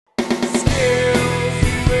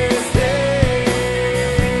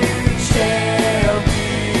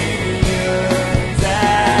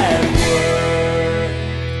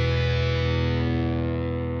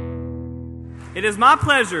It is my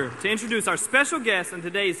pleasure to introduce our special guest and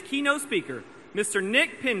today's keynote speaker, Mr.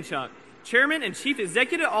 Nick Pinchuk, Chairman and Chief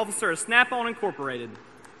Executive Officer of Snap-on Incorporated.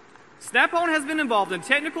 Snap-on has been involved in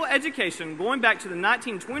technical education going back to the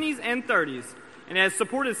 1920s and 30s and has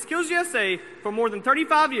supported Skills USA for more than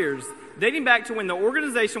 35 years, dating back to when the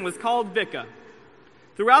organization was called VICA.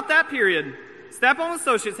 Throughout that period, Snap-on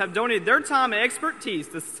associates have donated their time and expertise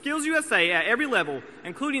to Skills USA at every level,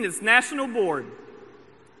 including its national board.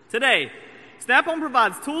 Today, Snap-on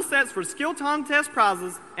provides tool sets for skill contest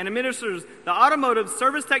prizes and administers the Automotive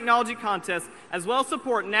Service Technology Contest, as well as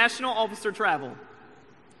support national officer travel.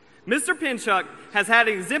 Mr. Pinchuk has had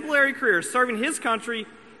an exemplary career serving his country,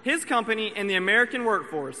 his company, and the American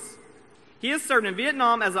workforce. He has served in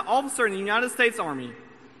Vietnam as an officer in the United States Army.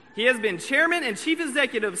 He has been Chairman and Chief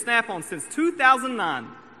Executive of Snap-on since 2009.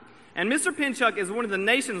 And Mr. Pinchuk is one of the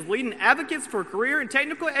nation's leading advocates for career and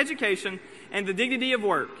technical education and the dignity of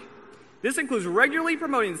work. This includes regularly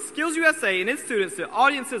promoting Skills USA and its students to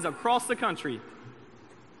audiences across the country.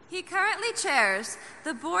 He currently chairs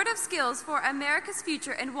the Board of Skills for America's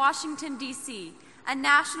Future in Washington, D.C., a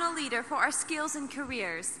national leader for our skills and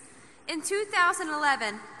careers. In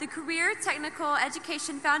 2011, the Career Technical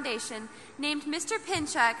Education Foundation named Mr.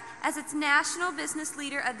 Pinchuk as its National Business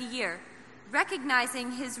Leader of the Year,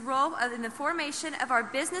 recognizing his role in the formation of our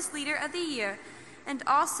Business Leader of the Year, and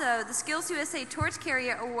also the Skills USA Torch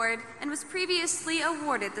Carrier Award, and was previously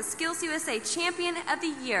awarded the Skills USA Champion of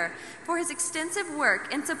the Year for his extensive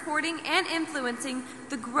work in supporting and influencing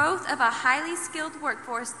the growth of a highly skilled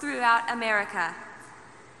workforce throughout America.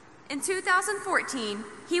 In 2014,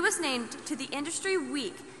 he was named to the Industry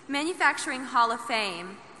Week Manufacturing Hall of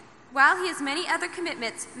Fame. While he has many other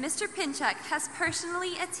commitments, Mr. Pinchuk has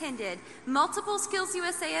personally attended multiple Skills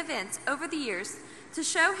USA events over the years to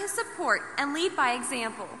show his support and lead by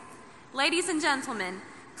example. Ladies and gentlemen,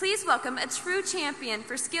 please welcome a true champion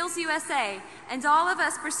for Skills USA and all of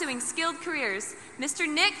us pursuing skilled careers, Mr.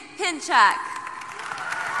 Nick Pinchuk.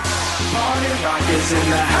 Party rock is in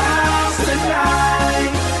the house tonight.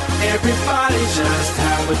 Everybody just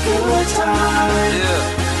have a good time.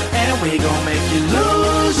 Yeah. And we gon' make you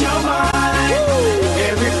lose your mind. Woo.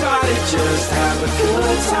 Everybody just have a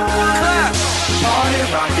good time. Clap. Party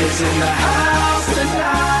rock is in the house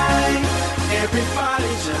tonight.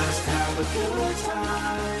 Everybody just have a good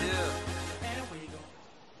time. Yeah. And we gon'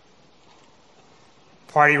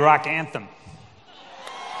 Party rock anthem.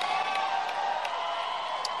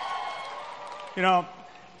 You know,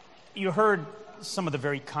 you heard some of the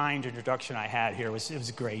very kind introduction I had here. It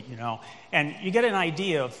was great, you know. And you get an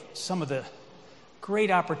idea of some of the great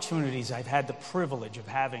opportunities I've had the privilege of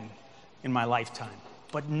having in my lifetime.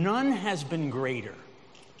 But none has been greater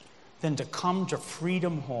than to come to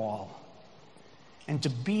Freedom Hall and to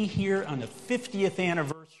be here on the 50th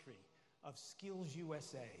anniversary of Skills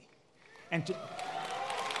USA. And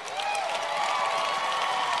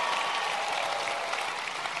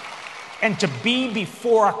to be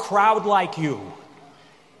before a crowd like you,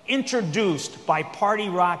 introduced by Party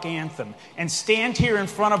Rock Anthem, and stand here in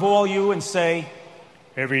front of all you and say,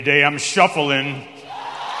 every day I'm shuffling.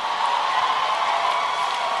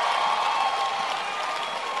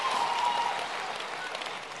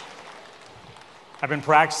 I've been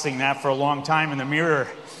practicing that for a long time in the mirror.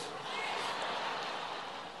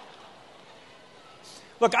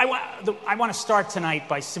 Look, I want to start tonight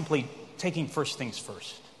by simply taking first things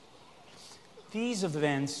first. These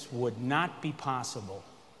events would not be possible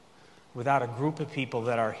without a group of people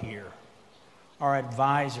that are here. Our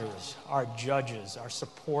advisors, our judges, our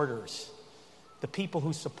supporters, the people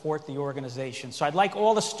who support the organization. So I'd like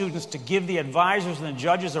all the students to give the advisors and the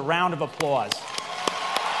judges a round of applause.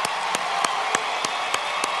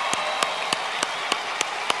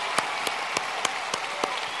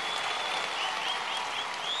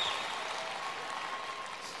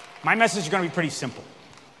 My message is going to be pretty simple.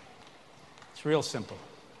 It's real simple.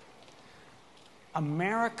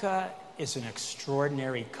 America is an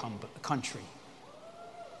extraordinary country.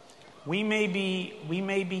 We may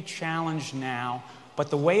be challenged now,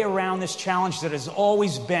 but the way around this challenge that has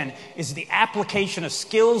always been is the application of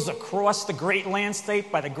skills across the great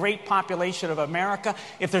landscape by the great population of America.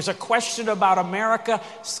 If there's a question about America,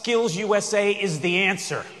 Skills USA is the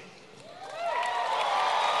answer.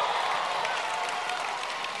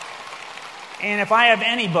 And if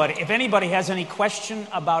anybody has any question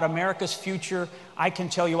about America's future, I can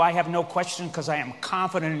tell you I have no question because I am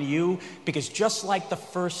confident in you, because just like the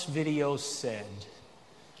first video said,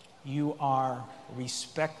 you are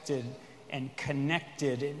respected and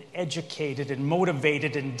connected and educated and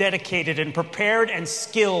motivated and dedicated and prepared and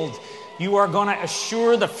skilled. You are going to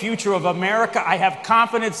assure the future of America. I have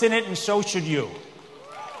confidence in it, and so should you.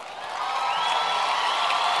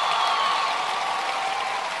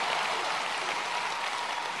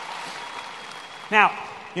 Now,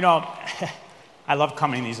 you know, I love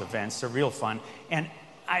coming to these events. They're real fun. And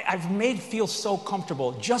I've made feel so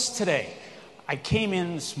comfortable. Just today, I came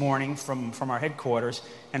in this morning from our headquarters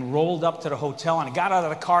and rolled up to the hotel, and I got out of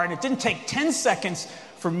the car, and it didn't take 10 seconds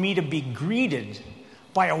for me to be greeted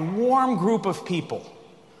by a warm group of people.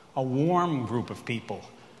 A warm group of people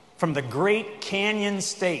from the Great Canyon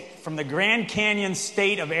State, from the Grand Canyon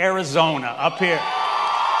State of Arizona up here.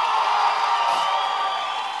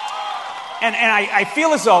 And I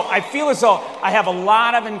feel as though I have a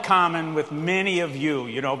lot in common with many of you,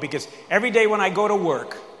 you know, because every day when I go to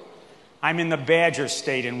work, I'm in the Badger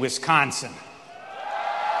State in Wisconsin.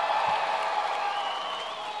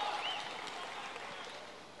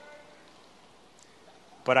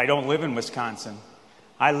 But I don't live in Wisconsin.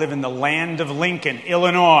 I live in the land of Lincoln,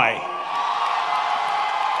 Illinois.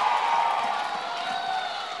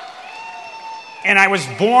 And I was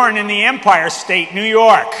born in the Empire State, New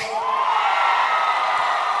York.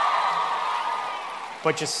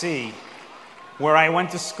 But you see, where I went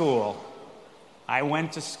to school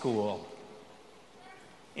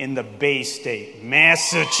in the Bay State,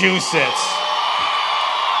 Massachusetts.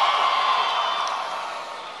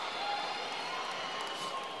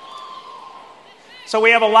 So we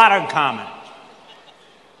have a lot in common.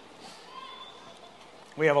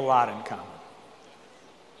 We have a lot in common.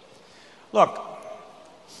 Look,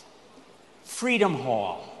 Freedom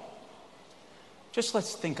Hall. Just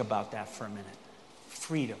let's think about that for a minute.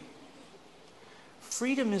 Freedom.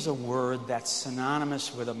 Freedom is a word that's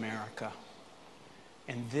synonymous with America.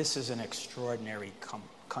 And this is an extraordinary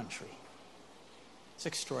country. It's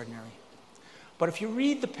extraordinary. But if you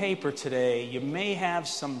read the paper today, you may have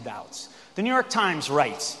some doubts. The New York Times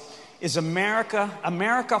writes, is America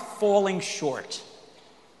falling short?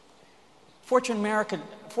 Fortune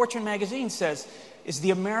magazine says, is the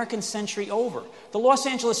American century over? The Los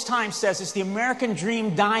Angeles Times says, is the American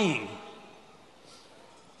dream dying?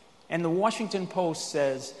 And the Washington Post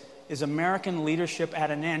says, is American leadership at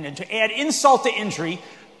an end? And to add insult to injury,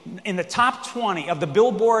 in the top 20 of the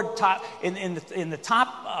Billboard top, in the top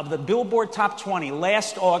of the Billboard Top 20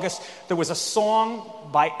 last August, there was a song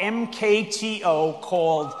by MKTO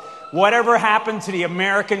called "Whatever Happened to the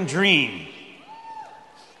American Dream."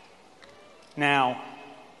 Now,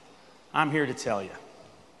 I'm here to tell you,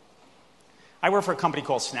 I work for a company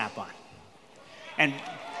called Snap-on, and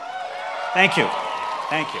thank you.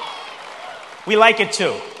 We like it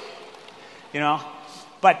too, you know,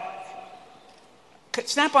 but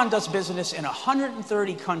Snap-on does business in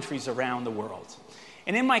 130 countries around the world.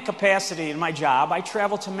 And in my capacity, in my job, I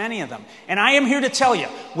travel to many of them. And I am here to tell you,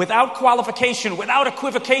 without qualification, without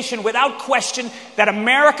equivocation, without question, that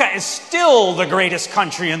America is still the greatest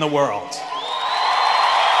country in the world.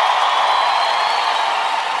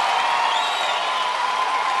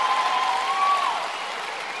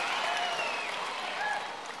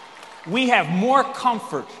 We have more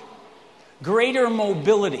comfort, greater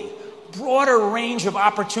mobility, broader range of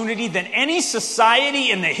opportunity than any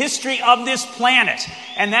society in the history of this planet.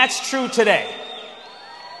 And that's true today.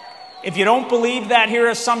 If you don't believe that, here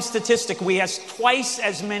is some statistic. We have twice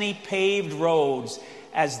as many paved roads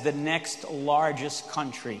as the next largest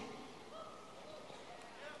country.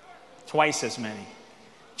 Twice as many.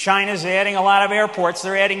 China's adding a lot of airports.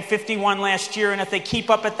 They're adding 51 last year, and if they keep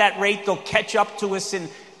up at that rate, they'll catch up to us in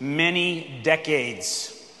many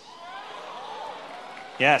decades.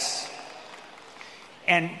 Yes.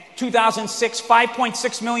 And 2006,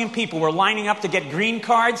 5.6 million people were lining up to get green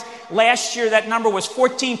cards. Last year, that number was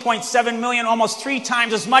 14.7 million, almost 3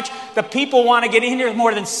 times as much. The people want to get in here.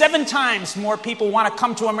 More than 7 times more people want to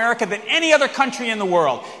come to America than any other country in the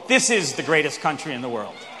world. This is the greatest country in the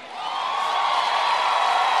world.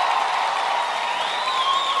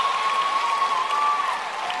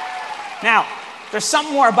 Now, there's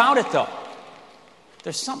something more about it, though.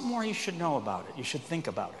 There's something more you should know about it. You should think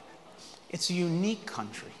about it. It's a unique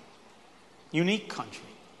country. Unique country.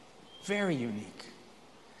 Very unique.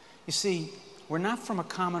 You see, we're not from a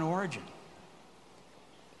common origin.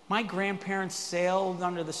 My grandparents sailed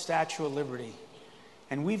under the Statue of Liberty.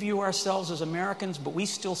 And we view ourselves as Americans, but we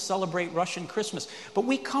still celebrate Russian Christmas. But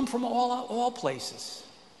we come from all places.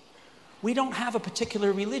 We don't have a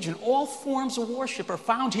particular religion. All forms of worship are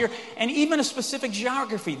found here, and even a specific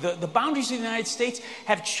geography. The boundaries of the United States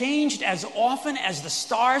have changed as often as the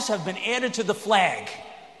stars have been added to the flag.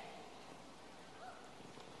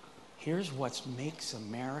 here's what makes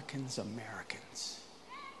Americans Americans.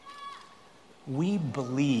 We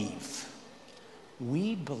believe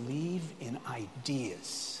in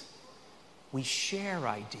ideas. We share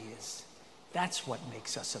ideas. That's what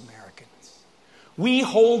makes us Americans. We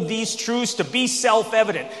hold these truths to be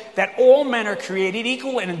self-evident, that all men are created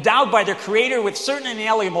equal and endowed by their Creator with certain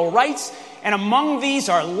inalienable rights, and among these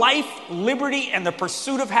are life, liberty, and the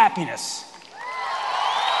pursuit of happiness.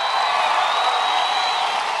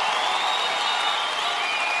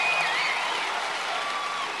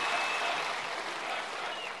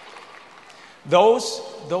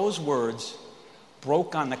 Those words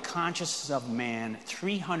broke on the consciousness of man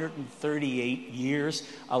 338 years,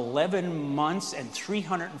 11 months, and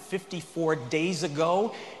 354 days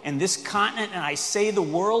ago. And this continent, and I say the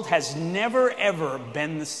world, has never, ever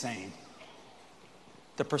been the same.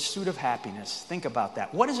 The pursuit of happiness. Think about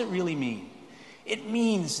that. What does it really mean? It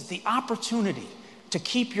means the opportunity to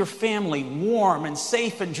keep your family warm and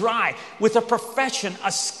safe and dry with a profession,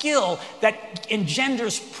 a skill that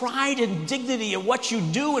engenders pride and dignity of what you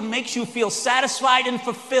do and makes you feel satisfied and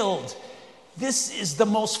fulfilled. This is the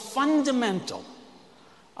most fundamental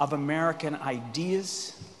of American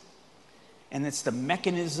ideas, and it's the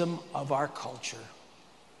mechanism of our culture.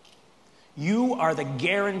 You are the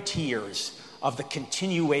guarantors of the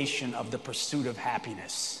continuation of the pursuit of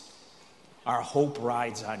happiness. Our hope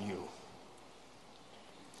rides on you.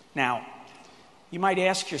 Now, you might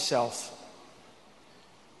ask yourself,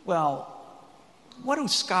 well, what do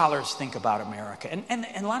scholars think about America? And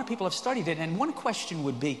a lot of people have studied it, and one question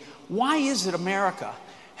would be, why is it America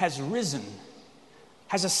has risen,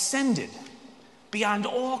 has ascended beyond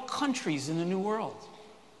all countries in the New World?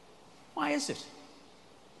 Why is it?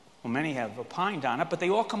 Well, many have opined on it, but they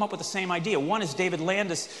all come up with the same idea. One is David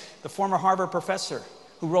Landis, the former Harvard professor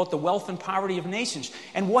who wrote The Wealth and Poverty of Nations.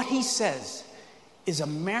 And what he says is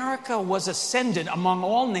America was ascended among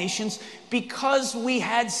all nations because we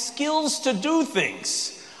had skills to do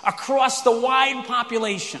things across the wide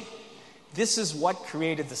population. This is what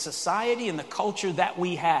created the society and the culture that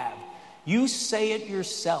we have. You say it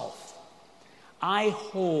yourself. I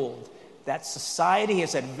hold that society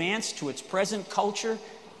has advanced to its present culture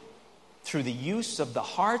through the use of the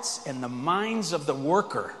hearts and the minds of the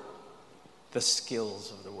worker, the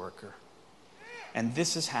skills of the worker. And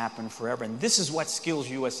this has happened forever. And this is what Skills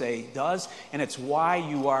USA does, and it's why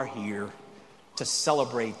you are here, to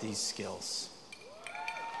celebrate these skills.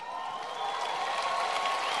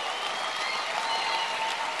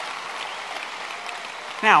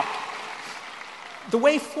 Now, the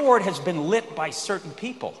way forward has been lit by certain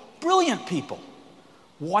people, brilliant people.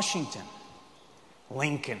 Washington,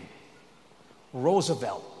 Lincoln,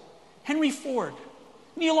 Roosevelt, Henry Ford,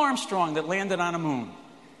 Neil Armstrong that landed on a moon.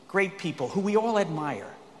 Great people who we all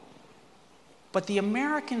admire. But the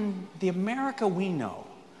America we know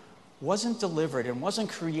wasn't delivered and wasn't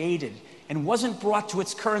created and wasn't brought to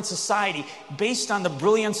its current society based on the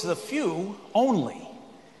brilliance of the few only.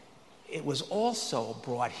 It was also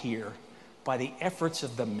brought here by the efforts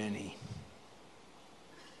of the many.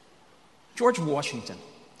 George Washington,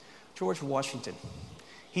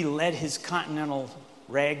 he led his Continental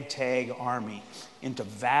ragtag army into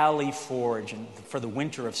Valley Forge for the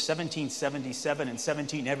winter of 1777 and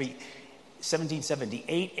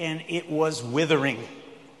 1778, and it was withering.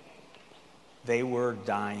 They were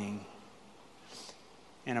dying.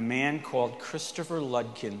 And a man called Christopher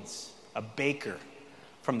Ludkins, a baker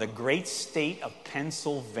from the great state of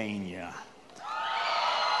Pennsylvania,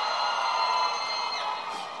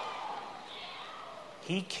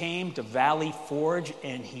 he came to Valley Forge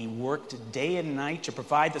and he worked day and night to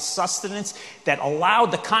provide the sustenance that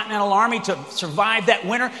allowed the Continental Army to survive that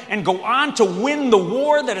winter and go on to win the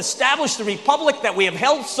war that established the republic that we have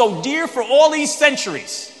held so dear for all these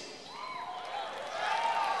centuries.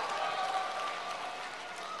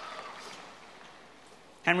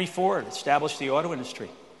 Henry Ford established the auto industry.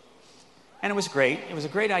 And it was great. It was a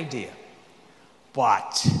great idea.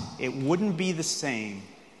 But it wouldn't be the same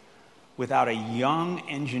without a young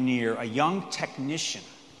engineer, a young technician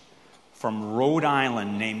from Rhode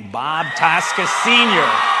Island named Bob Tosca Sr.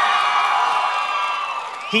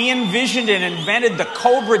 He envisioned and invented the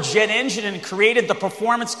Cobra jet engine and created the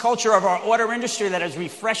performance culture of our auto industry that has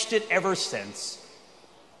refreshed it ever since.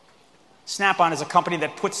 Snap-on is a company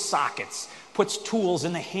that puts sockets, puts tools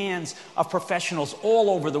in the hands of professionals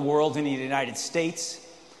all over the world in the United States.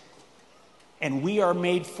 And we are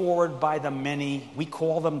made forward by the many. We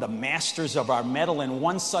call them the masters of our metal. And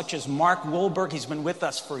one such is Mark Wilberg. He's been with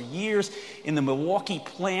us for years in the Milwaukee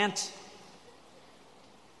plant.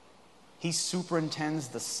 He superintends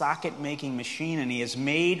the socket-making machine, and he has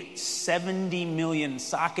made 70 million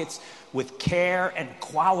sockets with care and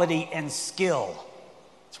quality and skill.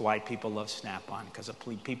 That's why people love Snap-on, because of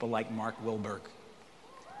people like Mark Wilberg.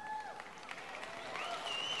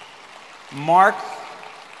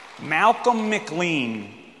 Malcolm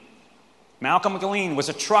McLean. Malcolm McLean was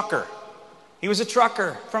a trucker. He was a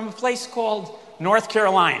trucker from a place called North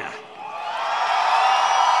Carolina.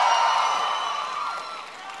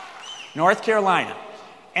 North Carolina.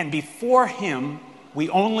 And before him, we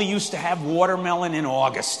only used to have watermelon in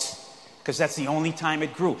August, because that's the only time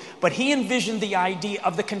it grew. But he envisioned the idea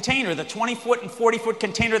of the container, the 20-foot and 40-foot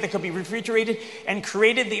container that could be refrigerated, and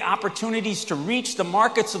created the opportunities to reach the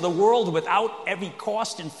markets of the world without heavy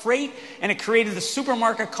cost and freight, and it created the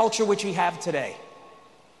supermarket culture which we have today.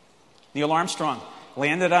 Neil Armstrong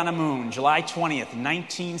landed on the moon July 20th,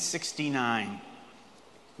 1969.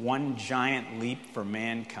 One giant leap for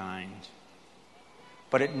mankind.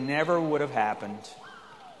 But it never would have happened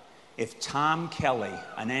if Tom Kelly,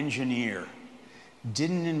 an engineer,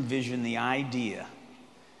 didn't envision the idea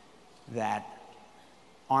that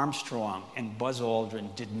Armstrong and Buzz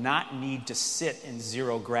Aldrin did not need to sit in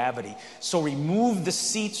zero gravity. So removed the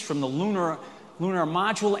seats from the lunar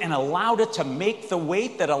module and allowed it to make the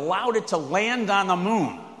weight that allowed it to land on the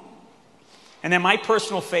moon. And then my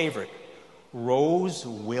personal favorite, Rose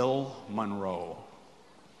Will Monroe.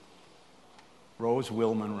 Rose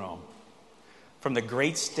Will Monroe, from the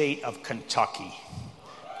great state of Kentucky.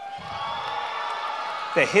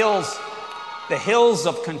 The hills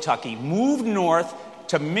of Kentucky, moved north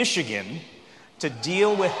to Michigan to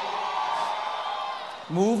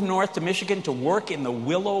work in the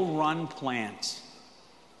Willow Run plant.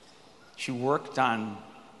 She worked on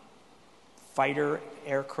fighter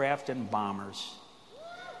aircraft and bombers.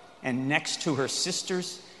 And next to her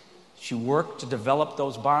sisters, she worked to develop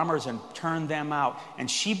those bombers and turn them out. And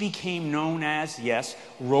she became known as, yes,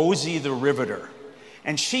 Rosie the Riveter.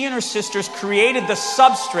 And she and her sisters created the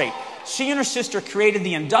substrate. She and her sister created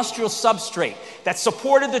the industrial substrate that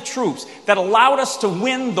supported the troops, that allowed us to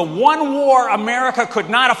win the one war America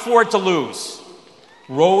could not afford to lose.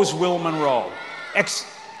 Rose Will Monroe.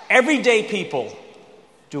 Everyday people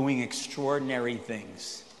doing extraordinary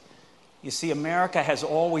things. You see, America has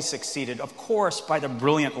always succeeded, of course, by the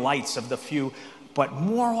brilliant lights of the few, but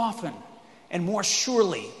more often and more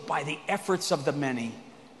surely by the efforts of the many.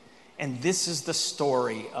 And this is the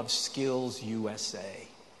story of Skills USA.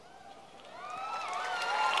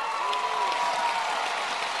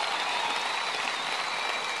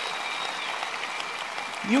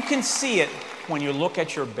 You can see it when you look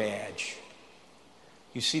at your badge.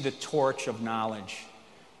 You see the torch of knowledge.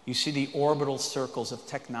 You see the orbital circles of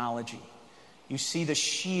technology. You see the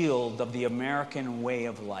shield of the American way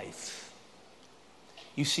of life.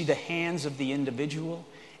 You see the hands of the individual,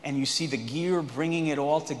 and you see the gear bringing it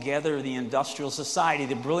all together, the industrial society,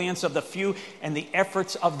 the brilliance of the few, and the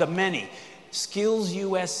efforts of the many. Skills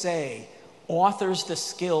USA authors the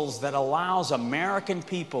skills that allows American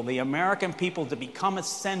people, the American people, to become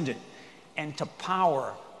ascendant and to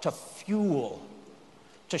power, to fuel,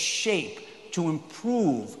 to shape, to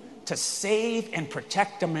improve, to save and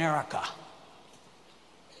protect America.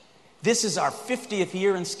 This is our 50th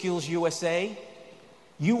year in Skills USA.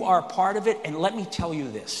 You are part of it, and let me tell you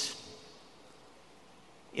this.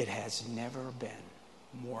 It has never been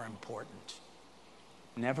more important.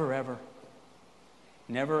 Never, ever.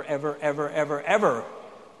 Never, ever, ever, ever, ever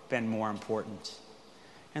been more important.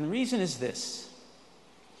 And the reason is this.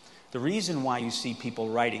 The reason why you see people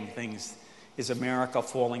writing things is America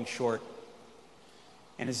falling short,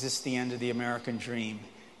 and is this the end of the American dream,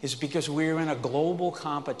 is because we're in a global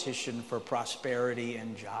competition for prosperity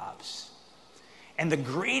and jobs. And the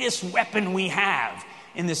greatest weapon we have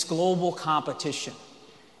in this global competition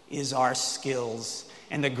is our skills.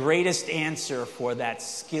 And the greatest answer for that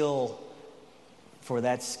skill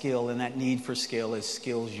and that need for skill is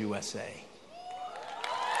Skills USA.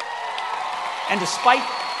 And despite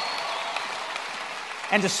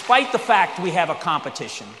the fact we have a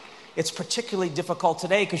competition, it's particularly difficult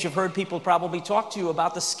today because you've heard people probably talk to you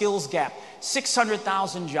about the skills gap.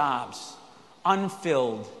 600,000 jobs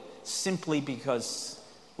unfilled simply because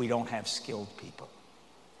we don't have skilled people.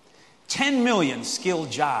 10 million skilled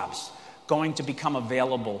jobs going to become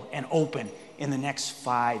available and open in the next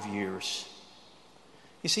 5 years.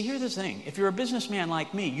 You see, here's the thing. If you're a businessman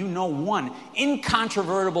like me, you know one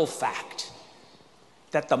incontrovertible fact,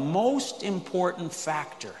 that the most important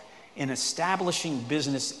factor in establishing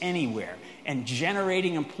business anywhere and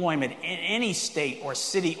generating employment in any state or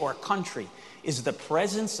city or country is the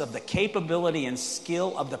presence of the capability and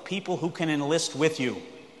skill of the people who can enlist with you.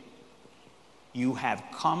 You have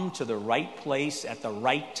come to the right place at the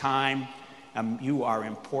right time. You are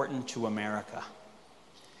important to America.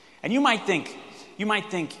 And you might think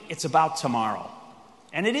it's about tomorrow.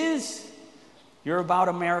 And it is. You're about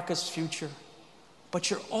America's future. But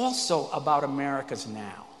you're also about America's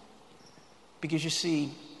now. Because you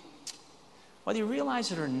see, whether you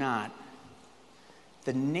realize it or not,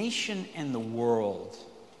 the nation and the world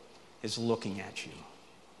is looking at you.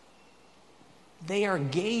 They are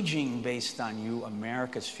gauging based on you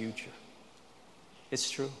America's future. It's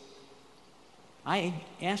true. I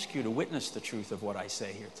ask you to witness the truth of what I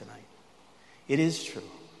say here tonight. It is true.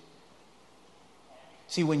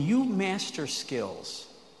 See, when you master skills,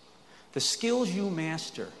 the skills you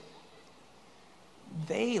master,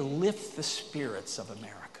 they lift the spirits of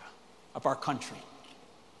America, of our country.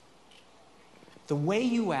 The way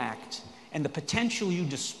you act and the potential you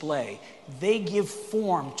display, they give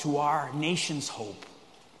form to our nation's hope.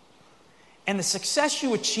 And the success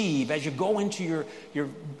you achieve as you go into your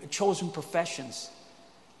chosen professions,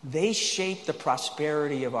 they shape the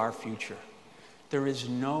prosperity of our future. There is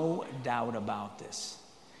no doubt about this.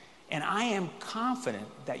 And I am confident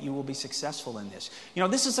that you will be successful in this. You know,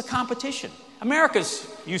 this is a competition. America's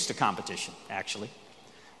used to competition, actually.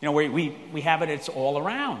 You know, we have it, it's all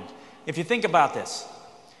around. If you think about this,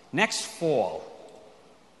 next fall,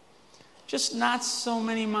 just not so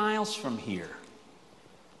many miles from here,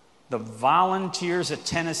 the Volunteers of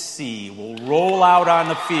Tennessee will roll out on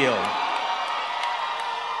the field.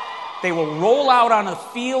 They will roll out on the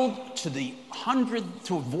field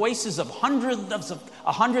to voices of hundreds of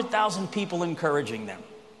 100,000 people encouraging them.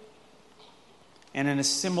 And in a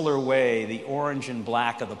similar way, the orange and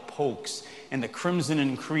black of the Pokes and the crimson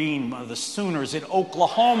and cream of the Sooners in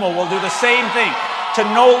Oklahoma will do the same thing to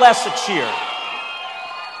no less a cheer.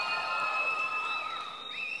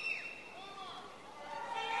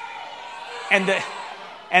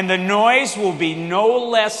 And the noise will be no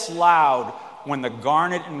less loud when the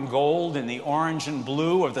garnet and gold and the orange and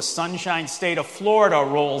blue of the Sunshine State of Florida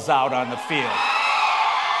rolls out on the field.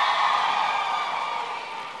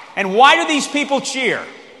 And why do these people cheer?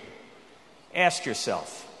 Ask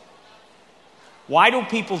yourself. Why do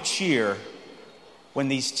people cheer when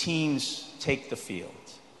these teams take the field?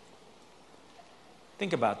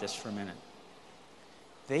 Think about this for a minute.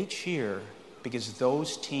 They cheer because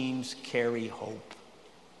those teams carry hope.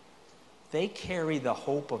 They carry the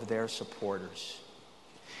hope of their supporters.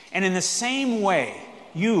 And in the same way,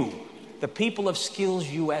 you, the people of Skills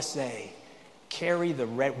USA,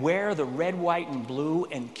 wear the red, white, and blue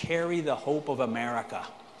and carry the hope of America.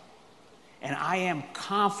 And I am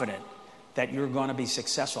confident that you're going to be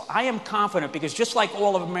successful. I am confident because just like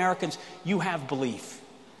all of Americans, you have belief.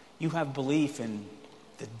 You have belief in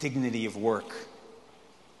the dignity of work.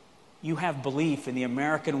 You have belief in the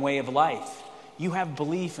American way of life. You have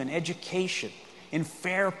belief in education, in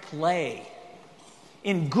fair play,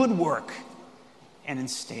 in good work, and in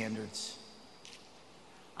standards.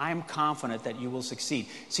 I am confident that you will succeed.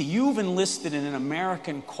 See, you've enlisted in an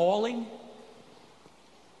American calling,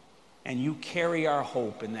 and you carry our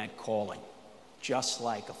hope in that calling, just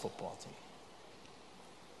like a football team.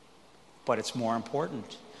 But it's more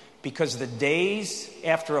important, because the days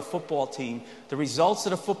after a football team, the results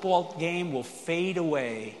of the football game will fade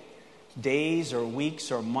away days or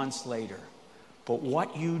weeks or months later. But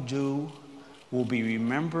what you do will be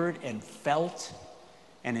remembered and felt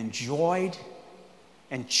and enjoyed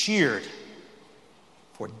and cheered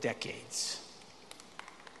for decades.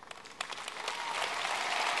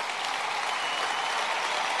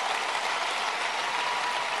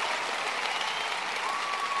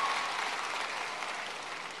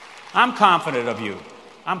 I'm confident of you.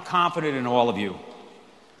 I'm confident in all of you.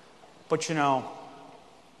 But you know,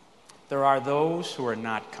 there are those who are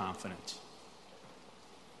not confident.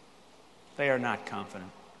 They are not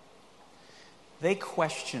confident. They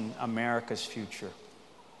question America's future.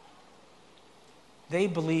 They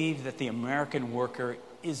believe that the American worker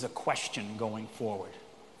is a question going forward.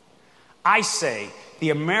 I say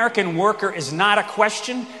the American worker is not a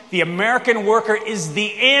question. The American worker is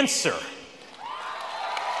the answer.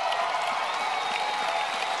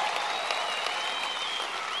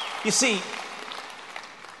 You see,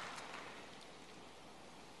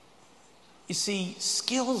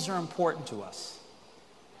 skills are important to us.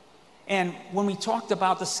 And when we talked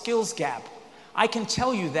about the skills gap, I can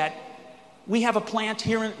tell you that we have a plant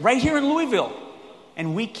right here in Louisville,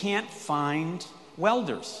 and we can't find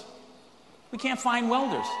welders. We can't find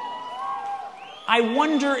welders. I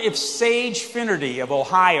wonder if Sage Finnerty of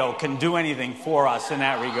Ohio can do anything for us in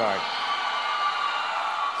that regard.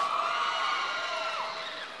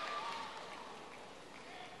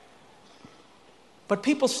 But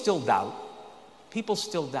people still doubt. People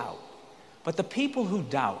still doubt. But the people who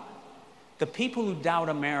doubt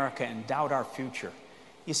America and doubt our future,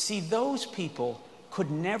 you see, those people could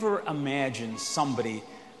never imagine somebody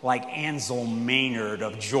like Ansel Maynard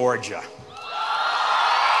of Georgia.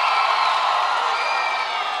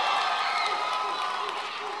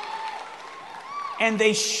 And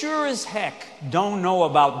they sure as heck don't know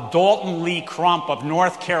about Dalton Lee Crump of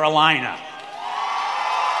North Carolina.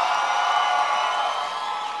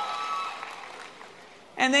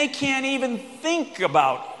 And they can't even think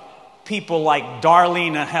about people like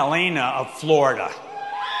Darlene Helena of Florida.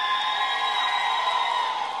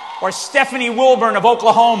 Or Stephanie Wilburn of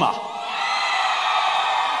Oklahoma.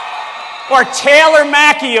 Or Taylor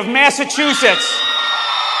Mackey of Massachusetts.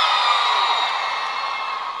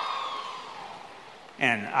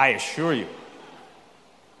 And I assure you,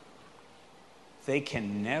 they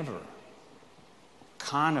can never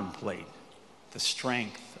contemplate the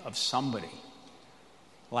strength of somebody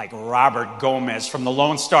like Robert Gomez from the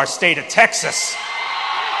Lone Star State of Texas.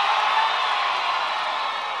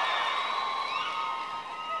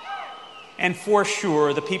 And for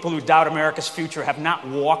sure, the people who doubt America's future have not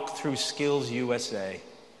walked through Skills USA.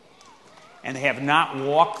 And they have not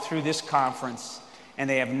walked through this conference. And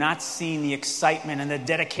they have not seen the excitement and the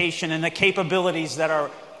dedication and the capabilities that are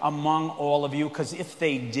among all of you. Because if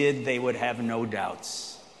they did, they would have no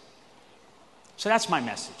doubts. So that's my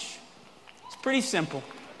message. It's pretty simple.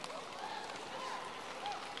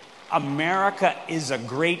 America is a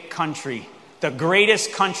great country. The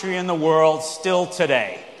greatest country in the world still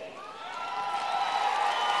today.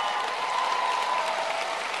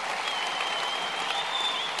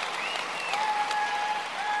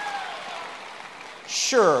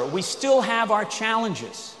 Sure, we still have our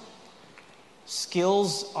challenges.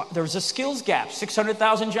 There's a skills gap.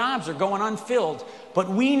 600,000 jobs are going unfilled. But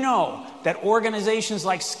we know that organizations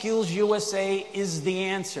like Skills USA is the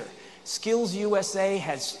answer. Skills USA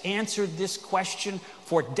has answered this question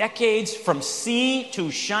for decades, from sea to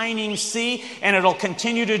shining sea, and it'll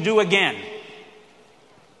continue to do again.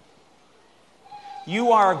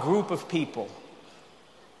 You are a group of people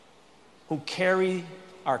who carry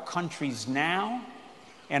our country's now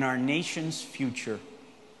and our nation's future.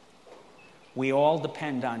 We all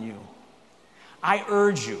depend on you. I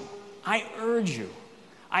urge you,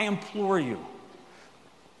 I implore you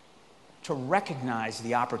to recognize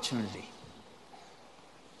the opportunity.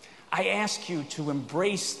 I ask you to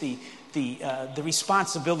embrace the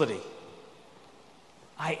responsibility.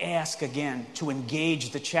 I ask again to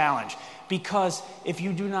engage the challenge, because if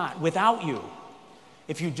you do not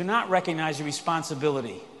recognize the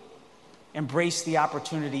responsibility, embrace the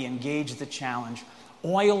opportunity, engage the challenge,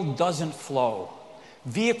 oil doesn't flow.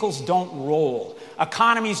 Vehicles don't roll.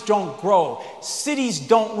 Economies don't grow. Cities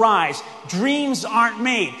don't rise. Dreams aren't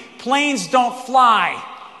made. Planes don't fly.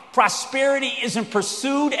 Prosperity isn't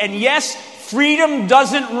pursued. And yes, freedom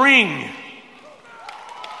doesn't ring.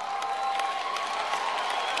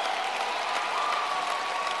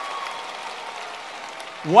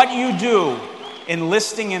 What you do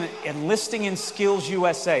enlisting in Skills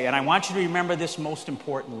USA, and I want you to remember this most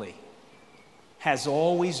importantly, has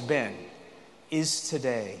always been, is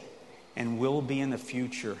today, and will be in the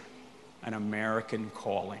future, an American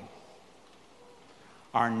calling.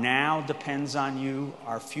 Our now depends on you.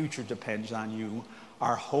 Our future depends on you.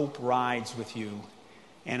 Our hope rides with you.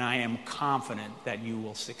 And I am confident that you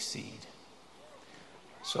will succeed.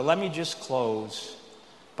 So let me just close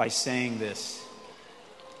by saying this.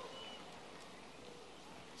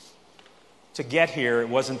 To get here, it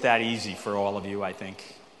wasn't that easy for all of you, I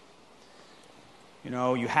think. You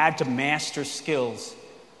know, you had to master skills,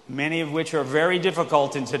 many of which are very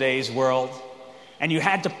difficult in today's world, and you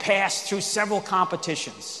had to pass through several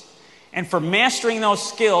competitions. And for mastering those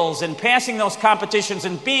skills and passing those competitions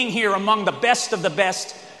and being here among the best of the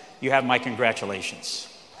best, you have my congratulations.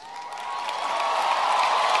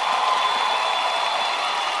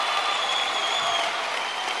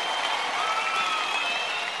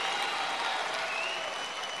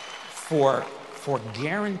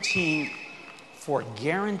 For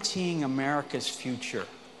guaranteeing America's future,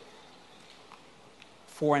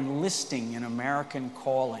 for enlisting in American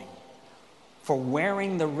calling, for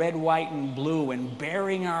wearing the red, white, and blue and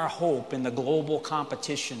bearing our hope in the global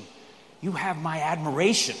competition. You have my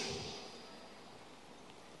admiration.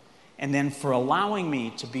 And then for allowing me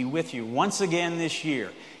to be with you once again this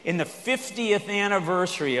year in the 50th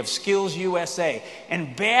anniversary of Skills USA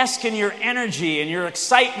and bask in your energy and your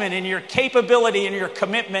excitement and your capability and your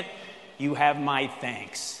commitment, you have my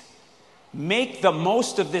thanks. Make the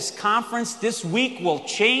most of this conference. This week will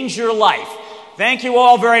change your life. Thank you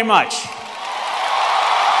all very much.